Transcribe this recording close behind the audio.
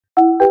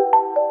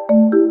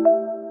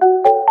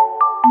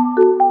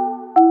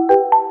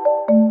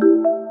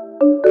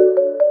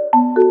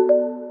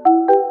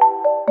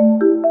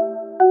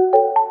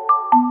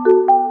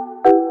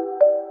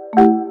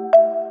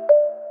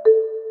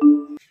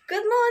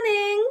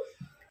morning.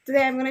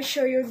 Today I'm gonna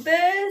show you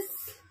this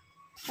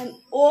and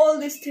all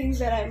these things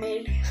that I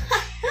made.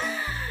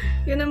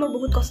 You know, I'm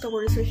very kosto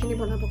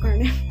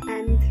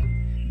and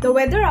the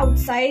weather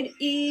outside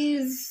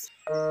is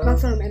not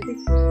so romantic.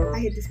 I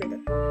hate this weather.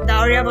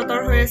 Dauria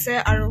batar hoise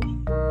aru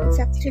it's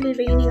actually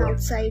raining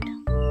outside.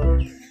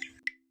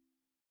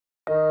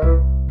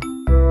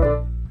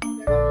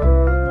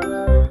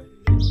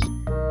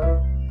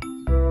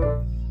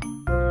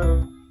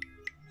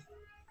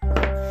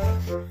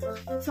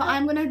 So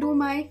I'm gonna do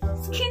my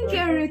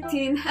skincare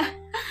routine.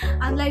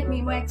 Unlike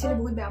me, I actually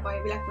बहुत बड़ा पाई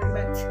black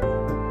but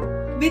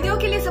video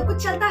के लिए सब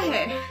कुछ चलता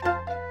है.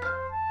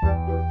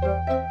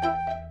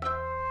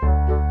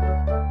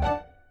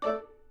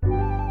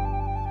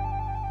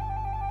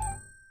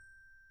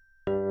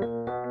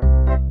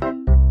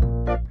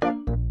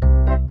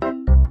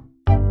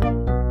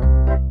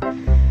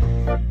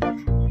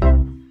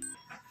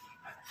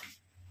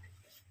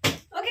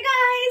 Okay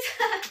guys.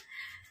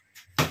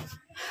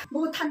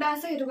 बहुत ठंडा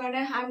है हेतु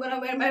कारण I'm gonna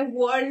wear my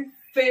world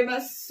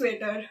famous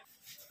sweater.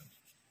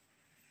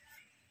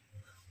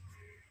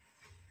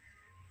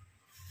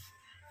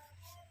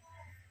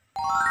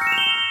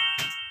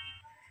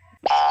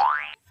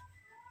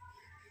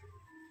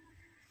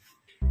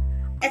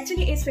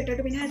 Actually এই sweater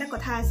পিন্ধা এটা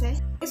কথা আছে.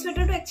 এই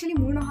sweater actually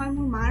মোৰ নহয়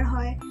মোৰ মাৰ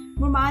হয়.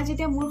 মোৰ মা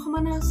যেতিয়া মোৰ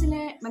সমান আছিল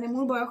মানে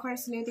মোৰ বয়সৰ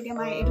আছিল তেতিয়া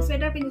মায়ে এই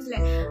sweater পিন্ধিছিলে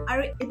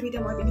আৰু এটো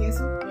এতিয়া মই পিন্ধি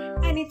আছো.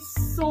 And it's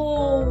so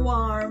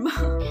warm.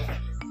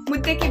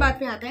 मुद्दे की बात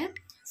पे आते हैं.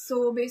 So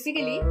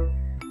basically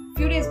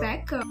few days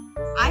back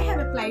I have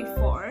applied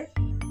for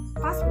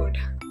passport.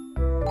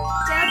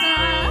 Ta-da!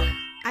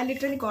 I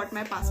literally got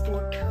my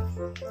passport.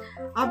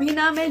 अभी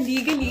ना मैं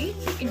legally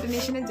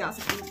international जा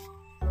सकती हूँ.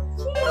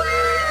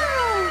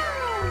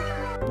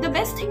 The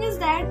best thing is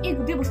that एक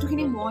गुटे बस्तु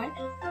खिनी मैं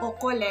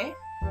अकले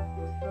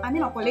I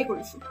mean अकले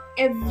करिसु.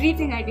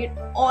 Everything I did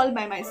all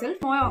by myself.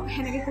 मैं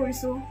हेनेके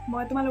करिसु.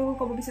 मैं तुम्हालोगो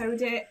कब बिचारू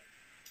जे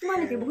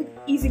तुम्हारे बहुत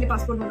easily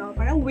passport बनाओ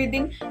पारा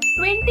within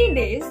 20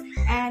 days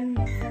and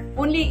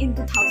only in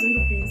 2000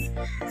 rupees.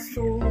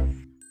 So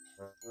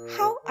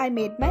how I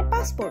made my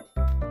passport?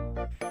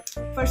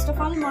 First of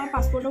all, my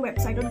passport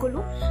website on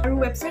golu. Our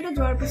website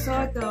on joar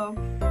pisot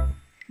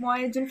মই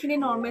যোনখিনি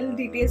normal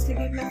details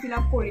লিখে ফিল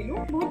আপ কৰিলো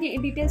বহুত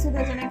details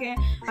আছে যেনেকে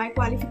মাই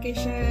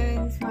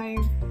qualifications মাই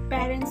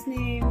পেৰেন্টস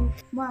name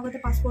মই আগতে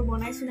passport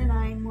বনাইছো নে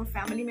নাই মোৰ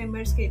ফ্যামিলি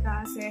মেম্বাৰ্স কেটা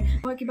আছে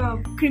মই কিবা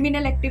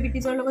ক্ৰিমিনাল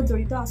এক্টিভিটিজৰ লগত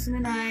জড়িত আছো নে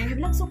নাই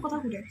হেবিলাক সব কথা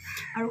খুদে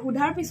আৰু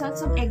হুধাৰ পিছত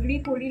সব এগ্ৰি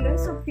কৰি লৈ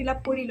সব ফিল আপ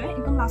কৰি লৈ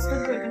একদম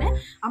লাষ্টত গৈ কেনে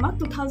আমাক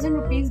 2000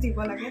 rupees দিব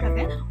লাগে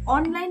তাতে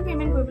অনলাইন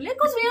পেমেন্ট কৰিবলৈ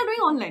cuz we are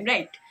doing online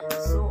right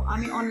so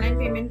আমি অনলাইন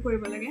পেমেন্ট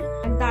কৰিব লাগে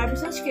তাৰ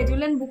পিছত স্কেডুল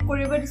এন্ড বুক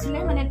কৰিব দিছিলে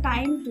মানে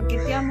টাইম টু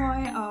কেতিয়া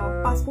মই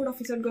passport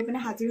officer গৈ পেনে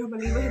হাজিৰ হ'ব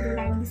লাগিব হেতু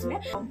টাইম দিছিলে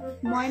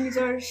মই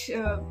নিজৰ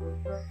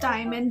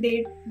time and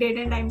date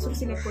and time সব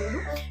সিলেক্ট কৰিলো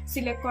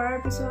সিলেক্ট কৰাৰ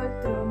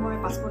পিছত মই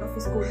passport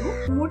office গলো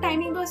মোৰ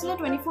টাইমিং তো আছিল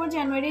 24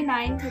 January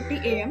 9:30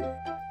 AM.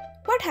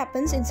 What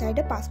happens inside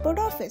a passport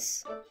office?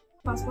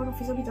 Passport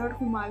office ভিতৰত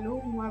হুমালো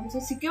হুমাৰ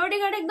পিছত সিকিউৰিটি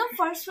গাৰ্ড একদম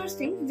ফাৰ্স্ট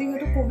থিং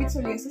যেহেতু কোভিড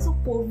চলি আছে সো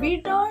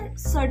কোভিডৰ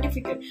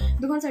সাৰ্টিফিকেট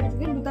দুখন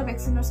সাৰ্টিফিকেট দুটা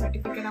ভ্যাকসিনৰ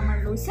সাৰ্টিফিকেট আমাৰ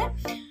লৈছে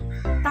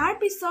তাৰ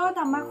পিছত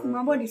আমাক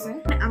হুমাব দিছে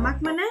আমাক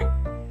মানে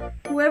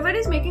whoever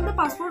is making the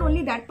passport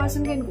only that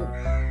person can go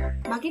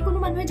baki kono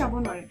manhe jabo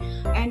nore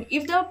and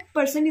if the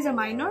person is a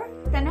minor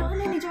tene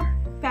hone nijo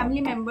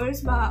family members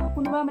ba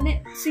konoba mane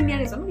senior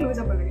ejon loi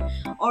jabo lage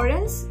or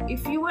else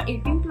if you are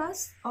 18 plus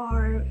or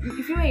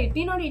if you are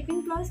 18 or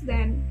 18 plus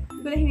then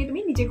bole hini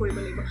tumi nije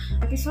koribo lagibo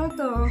pisot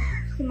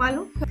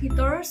humalu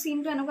bhitor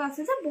scene to enoka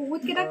ase je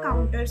bahut kita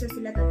counters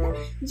asile tate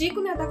je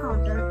kono eta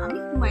counter ami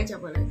humai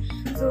jabo lage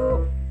so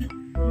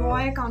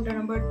moi counter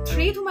number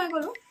 3 thumai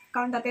golo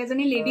কাৰণ তাতে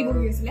এজনী lady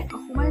বহি আছিল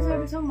অসমাই যোৱাৰ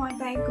পিছত মই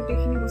তাইক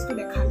গোটেইখিনি বস্তু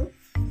দেখালো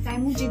তাই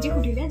মোক যি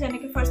সুধিলে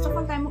যেনেকে ফাৰ্স্ট অফ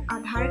অল তাই মোক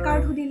আধাৰ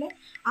কাৰ্ড সুধিলে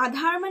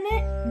আধাৰ মানে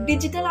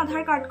ডিজিটেল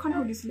আধাৰ কাৰ্ডখন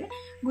সুধিছিলে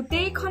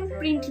গোটেইখন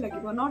প্ৰিন্ট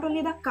লাগিব not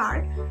only the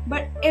card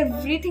but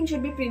everything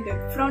should be printed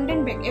front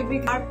and back every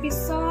তাৰ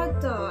পিছত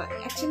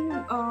একচুৱেলি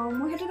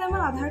মই সেইটো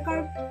টাইমত আধাৰ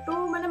কাৰ্ডটো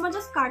মানে মই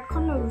জাষ্ট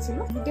কাৰ্ডখন লৈ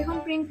গৈছিলোঁ গোটেইখন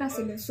প্ৰিন্ট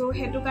নাছিলে চ'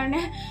 সেইটো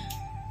কাৰণে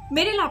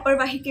मेरी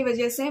लापरवाही की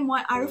वजह से मैं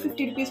आरो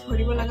 50 रुपीस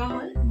भरिब लगा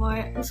हल मैं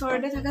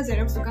उसरते थाका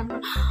जेरक्स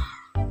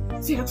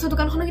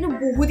दुकानखन किन्तु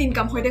बहुत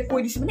इनकाम होय दे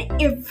কৈ দিছে মানে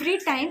एवरी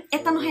टाइम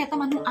এটা নহয় এটা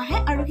মানুহ আহে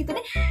আৰু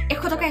কিতনে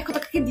 100 টকা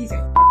কে দি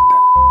যায়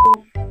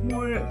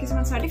মোৰ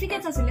কিছুমান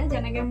সাৰ্টিফিকেটস আছিল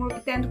যেনেকে মোৰ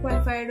 10th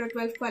কোৱালিফাইড আৰু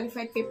 12th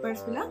কোৱালিফাইড পেপাৰস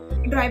বিলা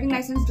ড্ৰাইভিং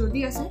লাইসেন্স যদি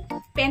আছে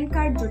পেন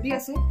কাৰ্ড যদি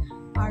আছে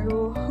আৰু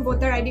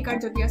ভোটাৰ আইডি কাৰ্ড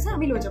যদি আছে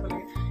আমি লৈ যাব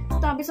লাগে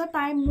তাৰ পিছত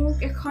তাই মোক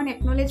এখন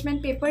একনলেজমেন্ট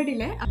পেপাৰ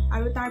দিলে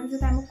আৰু তাৰ পিছত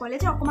তাই মোক ক'লে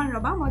যে অকমান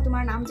ৰবা মই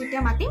তোমাৰ নাম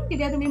যেতিয়া মাতিম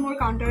তেতিয়া তুমি মোৰ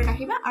কাউন্টাৰত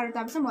আহিবা আৰু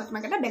তাৰ পিছত মই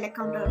তোমাক এটা বেলেগ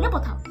কাউন্টাৰলৈ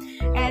পঠাম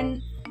and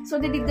so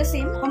they did the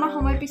same অকমান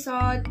সময়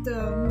পিছত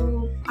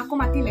আকৌ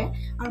মাতিলে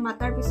আৰু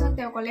মাতাৰ পিছত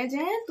তেওঁ ক'লে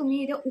যে তুমি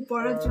এটা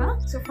ওপৰত যোৱা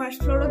সো ফাৰ্স্ট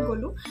ফ্লোৰত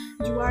গলো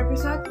যোৱাৰ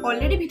পিছত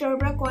অলৰেডি ভিতৰৰ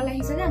পৰা কল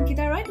আহিছে যে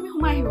অংকিতা ৰয় তুমি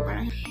সোমাই আহিব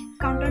পাৰা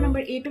কাউন্টাৰ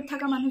নম্বৰ 8 ত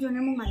থকা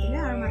মানুহজনে মোক মাতিলে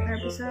আৰু মাতাৰ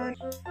পিছত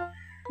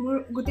মোৰ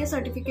গোটেই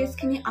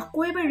চাৰ্টিফিকেটছখিনি আকৌ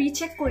এবাৰ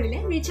ৰিচেক কৰিলে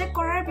ৰিচেক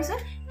কৰাৰ পিছত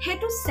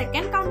সেইটো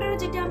ছেকেণ্ড কাউণ্টাৰত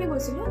যেতিয়া আমি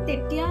গৈছিলোঁ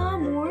তেতিয়া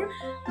মোৰ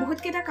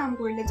বহুতকেইটা কাম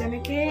কৰিলে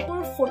যেনেকৈ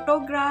মোৰ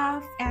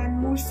ফটোগ্ৰাফ এণ্ড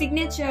মোৰ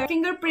ছিগনেচাৰ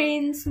ফিংগাৰ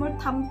প্ৰিণ্টছ মোৰ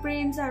থাম্ব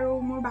প্ৰিণ্টছ আৰু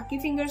মোৰ বাকী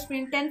ফিংগাৰ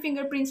প্ৰিণ্ট 10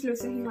 ফিংগাৰ প্ৰিণ্টছ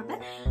লৈছে সিহঁতে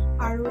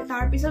আৰু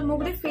তাৰপিছত মোক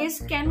গোটেই ফেচ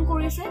স্কেন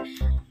কৰিছে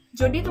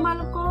যদি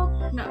তোমালোকক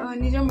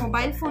নিজৰ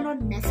মোবাইল ফোনত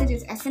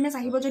মেছেজেছ SMS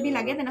আহিব যদি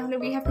লাগে তেনেহ'লে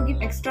উই have to give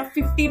extra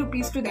 50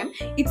 rupees to them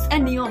it's a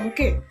নিয়ম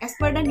অ'কে এজ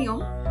পাৰ দ্য নিয়ম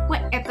মই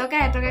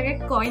এটকাকৈ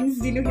কইনছ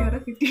দিলোঁ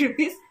সিহঁতক 50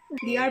 rupees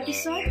দিয়াৰ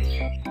পিছত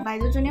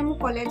বাইদেউজনীয়ে মোক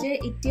ক'লে যে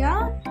এতিয়া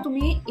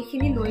তুমি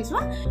এইখিনি লৈ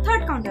যোৱা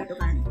থাৰ্ড কাউণ্টাৰটোৰ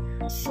কাৰণে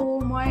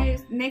চ' মই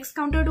নেক্সট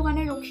কাউণ্টাৰটোৰ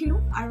কাৰণে ৰখিলোঁ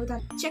আৰু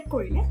তাত চেক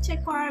কৰিলে চেক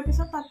কৰাৰ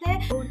পিছত তাতে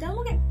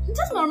তেওঁলোকে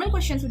জাষ্ট নৰ্মেল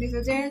কুৱেশ্যন সুধিছে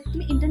যে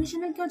তুমি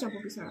ইণ্টাৰনেশ্যনেল কিয় যাব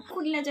বিচাৰা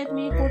সুধিলে যে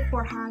তুমি ক'ত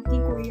পঢ়া কি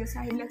কৰি আছা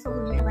সেইবিলাক চব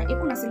সুধিলে বা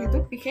একো নাছিলে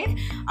সেইটোত বিশেষ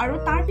আৰু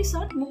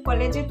তাৰপিছত মোক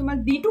ক'লে যে তোমাক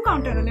D2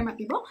 কাউণ্টাৰলৈ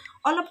মাতিব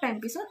অলপ টাইম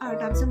পিছত আৰু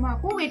তাৰপিছত মই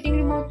আকৌ ৱেইটিং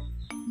ৰুমত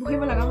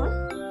বহিব লগা হ'ল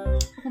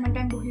অকণমান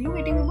টাইম বহিলোঁ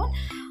ৱেইটিং ৰুমত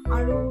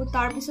আৰু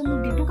তাৰপিছত মোক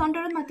D2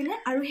 কাউণ্টাৰত মাতিলে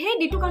আৰু সেই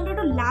D2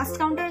 কাউণ্টাৰটো লাষ্ট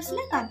কাউণ্টাৰ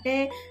আছিলে তাতে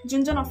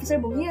যোনজন অফিচাৰ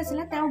বহি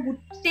আছিলে তেওঁ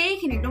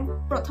গোটেইখিনি একদম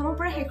প্ৰথমৰ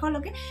পৰা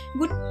শেষলৈকে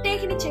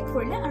গোটেইখিনি চেক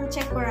কৰিলে আৰু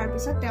চেক কৰাৰ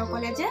পিছত তেওঁ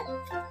ক'লে যে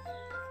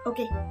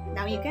okay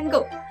now you can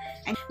go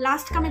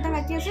last কাম এটা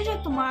বাকী আছে যে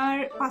তোমাৰ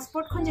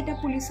পাছপৰ্টখন যেতিয়া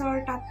পুলিচৰ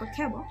তাত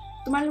পঠিয়াব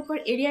তোমালোকৰ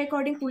এৰিয়া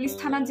একৰ্ডিং পুলিচ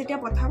থানাত যেতিয়া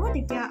পঠাব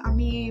তেতিয়া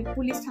আমি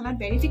পুলিচ থানাত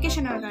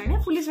ভেৰিফিকেশ্যনৰ কাৰণে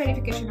পুলিচ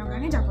ভেৰিফিকেশ্যনৰ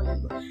কাৰণে যাব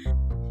লাগিব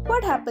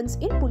What happens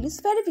in police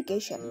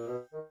verification?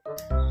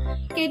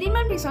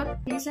 কেইদিনমান পিছত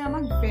পুলিচে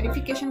আমাক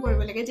ভেৰিফিকেশ্যন কৰিব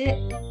লাগে যে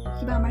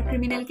কিবা আমাৰ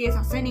ক্ৰিমিনেল কেছ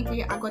আছে নেকি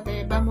আগতে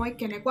বা মই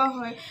কেনেকুৱা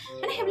হয়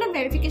মানে সেইবিলাক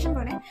ভেৰিফিকেশ্যন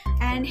কৰে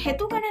এণ্ড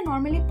সেইটো কাৰণে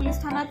নৰ্মেলি পুলিচ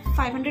থানাত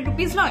 500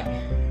 rupees লয়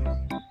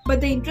বাট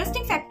দ্য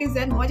ইণ্টাৰেষ্টিং ফেক্ট ইজ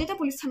যে মই যেতিয়া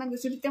পুলিচ থানাত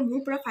গৈছিলোঁ তেতিয়া মোৰ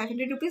পৰা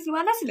 500 rupees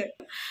লোৱা নাছিলে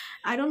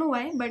আই don't no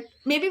Y but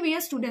may be we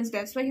are students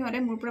that's Y সিহঁতে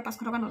মোৰ পৰা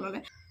 500 টকা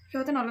নল'লে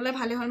সিহঁতে নল'লে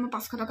ভালে হ'ল মোৰ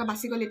 500 টকা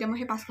বাচি গ'ল এতিয়া মই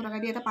সেই 500 টকা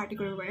দি এটা পাৰ্টি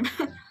কৰিব পাৰিম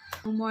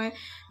মই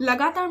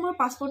লগাতাৰ মোৰ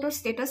পাছপৰ্টৰ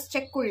ষ্টেটাছ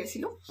চেক কৰি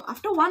আছিলোঁ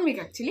আফটাৰ 1 week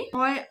একচুৱেলি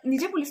মই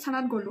নিজে পুলিচ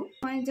থানাত গ'লোঁ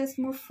মই জাষ্ট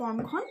মোৰ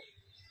ফৰ্মখন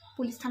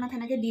পুলিচ থানাত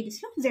সেনেকৈ দি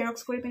দিছিলোঁ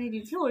জেৰক্স কৰি পিনি দি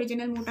দিছিলোঁ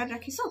অৰিজিনেল মোৰ তাত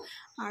ৰাখিছোঁ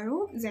আৰু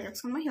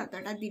জেৰক্সখন মই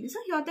সিহঁতৰ তাত দি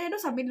দিছোঁ সিহঁতে সেইটো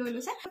ছাবমিট লৈ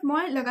লৈছে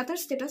মই লগাতাৰ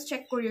ষ্টেটাছ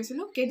চেক কৰি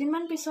আছিলোঁ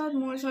কেইদিনমান পিছত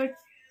মোৰ ওচৰত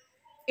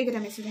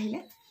এইকেইটা মেছেজ আহিলে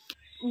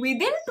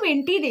within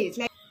 20 days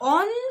like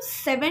on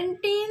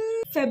 17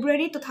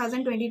 February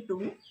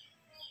 2022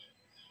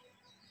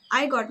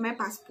 I got my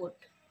passport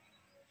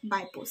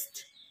by post.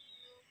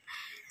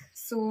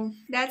 So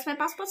that's my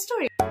passport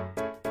story.